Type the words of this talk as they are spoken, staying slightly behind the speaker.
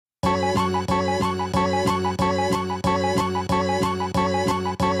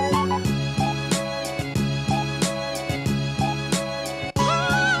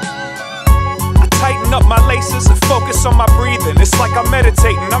faces and focus on my breathing. It's like I'm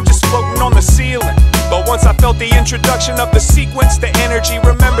meditating, I'm just floating on the ceiling. But once I felt the introduction of the sequence, the energy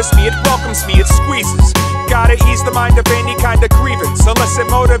remembers me, it welcomes me, it squeezes. Gotta ease the mind of any kind of grievance, unless it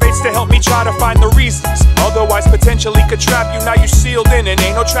motivates to help me try to find the reasons. Otherwise potentially could trap you, now you're sealed in, and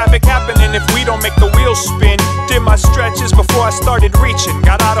ain't no traffic happening if we don't make the wheels spin. Did my stretches before I started reaching,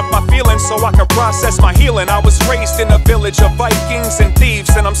 got out of my feelings so I could process my healing. I was raised in a village of Vikings and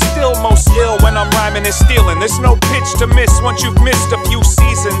thieves, and I'm still most ill when I'm rhyming and stealing. There's no pitch to miss once you've missed a few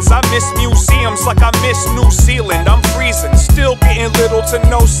seasons. I miss museums like I miss New Zealand. I'm freezing, still getting little to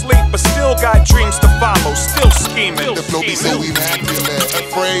no sleep, but still got dreams to follow, still scheming. The flow be so immaculate,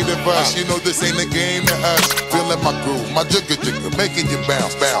 afraid of us. You know this ain't a game to us. Feeling my groove, my jigga jigga, making you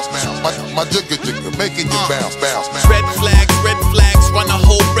bounce, bounce, bounce. My jigga jigga, making you bounce, bounce, bounce. Red flags, run a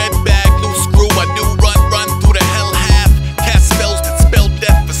whole red bag, loose screw. I do run through the hell half. Cast spells that spell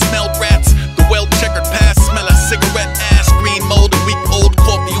death for smelled rats. The well-checkered past, smell a cigarette ash. Green mold, a week-old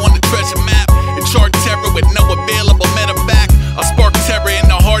coffee on the treasure map. And chart terror with no available medevac. I spark terror in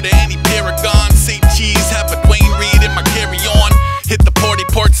the heart of any paragon. Say cheese, half a Dwayne Reed in my carry-on. Hit the party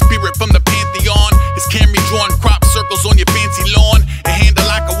part, spirit from the pantheon. His Camry drawing crop circles on your fancy lawn. A handle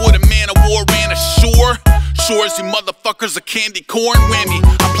like I would a man of war ran ashore. Shores, you motherfuckers are candy corn whammy.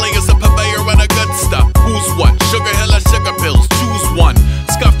 I play as a purveyor of the good stuff. Who's what? Sugar hill or sugar pills? Choose one.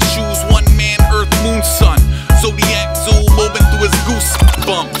 Scuffed shoes, one man, earth, moon, sun. Zodiac zoo moving through his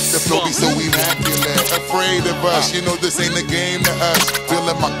goosebumps. The flow be so immaculate, afraid of us. You know this ain't a game to us.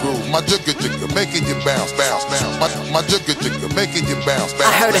 Feeling my groove, my jigga jigga, making you bounce, bounce, bounce. My jigga jigga, making you bounce, bounce.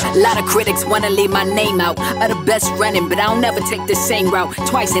 I heard a lot of critics wanna leave my name out of the best running, but I'll never take the same route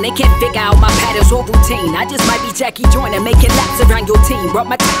twice, and they can't figure out my patterns or routine. I just might be Jackie Joyner making laps around your team, but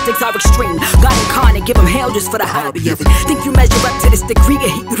my tactics are extreme. God incarnate, give them hell just for the hobby of it. Think you measure up to this degree, get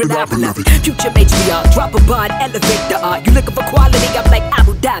heat, you the not beloved. Future matriarch, drop a bar, elevate the art. You looking for quality, I'm like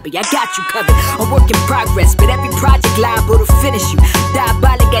Abu Dhabi, I got you covered. A work in progress, but every project liable to finish you.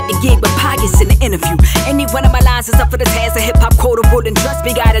 Diabolic at the gig, but pockets in the interview. Any one of my lines is up for the task, a hip-hop quotable, and trust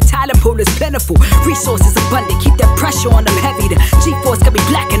me, got a talent pool is plentiful. Resources abundant, keep that pressure on them heavy. The G-force can be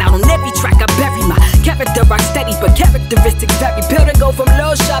blacking out on every track. I bury my character rock steady, but characteristics vary. Building go from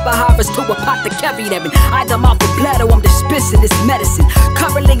low shop of harvest to a pot to carry them. And either I'm off the bladder, I'm dispensing this medicine.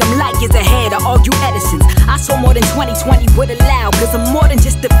 Currently I'm like is ahead of all you Edisons. I saw more than 2020 would allow, cause I'm more than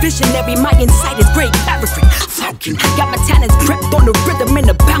just a visionary. My insight is great clarity. Falcon, got my talents prepped on the rhythm and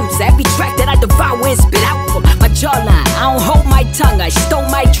the bounce. Every track that I devour and spit out from my jawline. I don't hold my tongue, I stole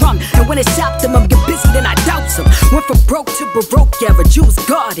my drum. And when it's optimum, get busy, then I doubt some. Went from broke to baroque era, Jews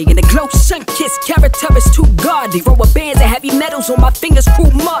guarding. And the glow sun-kissed character is too gaudy. Roll bands of heavy metals on my fingers,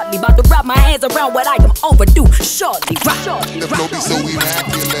 crew Marley. About to wrap my hands around what I am overdue. Shortly, the flow be so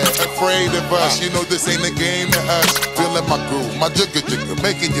immaculate, afraid of us. You know this ain't a game to us. Feeling my groove, my jigga jigga,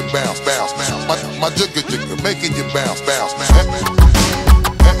 making you bounce, bounce, bounce. My jigga jigga, making you bounce, bounce, bounce.